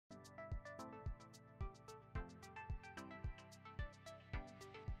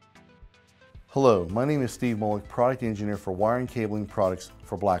Hello, my name is Steve Molek, Product Engineer for Wire and Cabling Products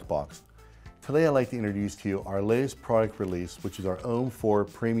for Blackbox. Today I'd like to introduce to you our latest product release, which is our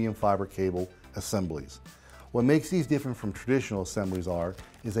OM4 premium fiber cable assemblies. What makes these different from traditional assemblies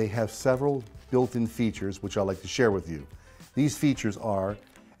is they have several built-in features which I'd like to share with you. These features are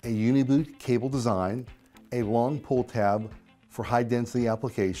a Uniboot cable design, a long pull tab for high density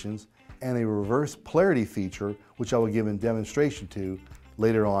applications, and a reverse polarity feature which I will give a demonstration to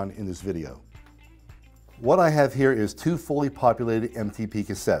later on in this video. What I have here is two fully populated MTP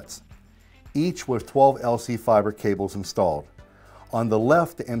cassettes, each with 12 LC fiber cables installed. On the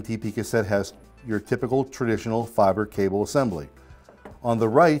left, the MTP cassette has your typical traditional fiber cable assembly. On the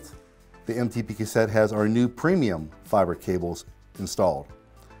right, the MTP cassette has our new premium fiber cables installed.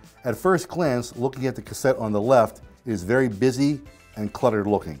 At first glance, looking at the cassette on the left, it is very busy and cluttered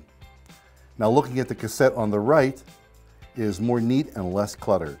looking. Now looking at the cassette on the right, it is more neat and less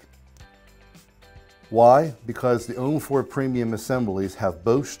cluttered. Why? Because the OM4 premium assemblies have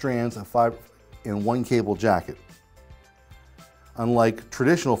both strands of fiber in one cable jacket. Unlike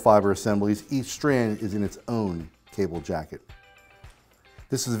traditional fiber assemblies, each strand is in its own cable jacket.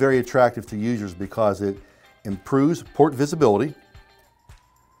 This is very attractive to users because it improves port visibility,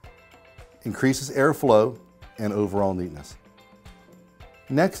 increases airflow, and overall neatness.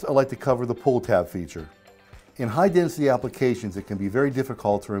 Next, I'd like to cover the pull tab feature. In high-density applications, it can be very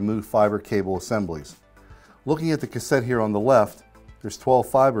difficult to remove fiber cable assemblies. Looking at the cassette here on the left, there's 12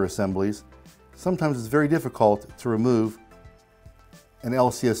 fiber assemblies. Sometimes it's very difficult to remove an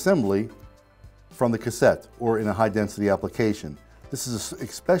LC assembly from the cassette or in a high-density application. This is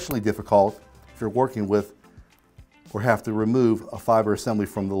especially difficult if you're working with or have to remove a fiber assembly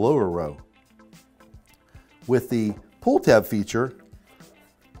from the lower row. With the pull tab feature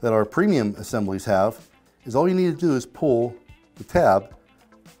that our premium assemblies have, is all you need to do is pull the tab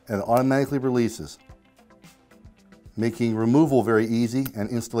and it automatically releases, making removal very easy and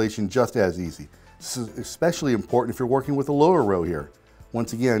installation just as easy. This is especially important if you're working with the lower row here.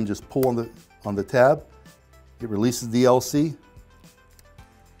 Once again, just pull on the tab, it releases the LC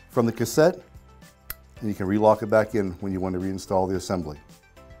from the cassette, and you can relock it back in when you want to reinstall the assembly.